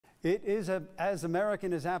It is as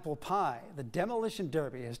American as apple pie. The Demolition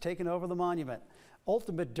Derby has taken over the monument.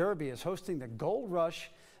 Ultimate Derby is hosting the Gold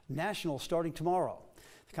Rush National starting tomorrow.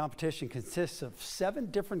 The competition consists of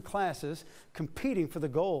 7 different classes competing for the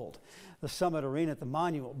gold. The Summit Arena at the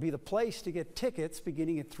monument will be the place to get tickets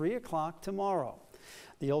beginning at 3 o'clock tomorrow.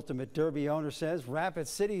 The Ultimate Derby owner says Rapid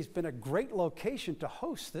City has been a great location to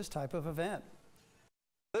host this type of event.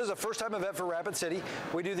 This is a first-time event for Rapid City.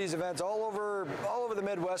 We do these events all over the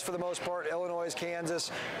Midwest for the most part, Illinois, Kansas,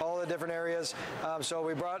 all the different areas. So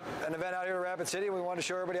we brought an event out here to Rapid City. We wanted to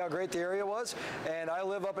show everybody how great the area was. And I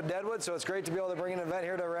live up in Deadwood, so it's great to be able to bring an event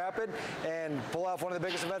here to Rapid and pull off one of the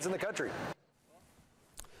biggest events in the country.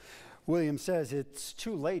 Williams says it's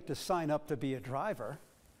too late to sign up to be a driver,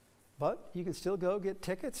 but you can still go get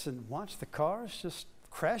tickets and watch the cars just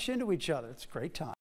crash into each other. It's a great time.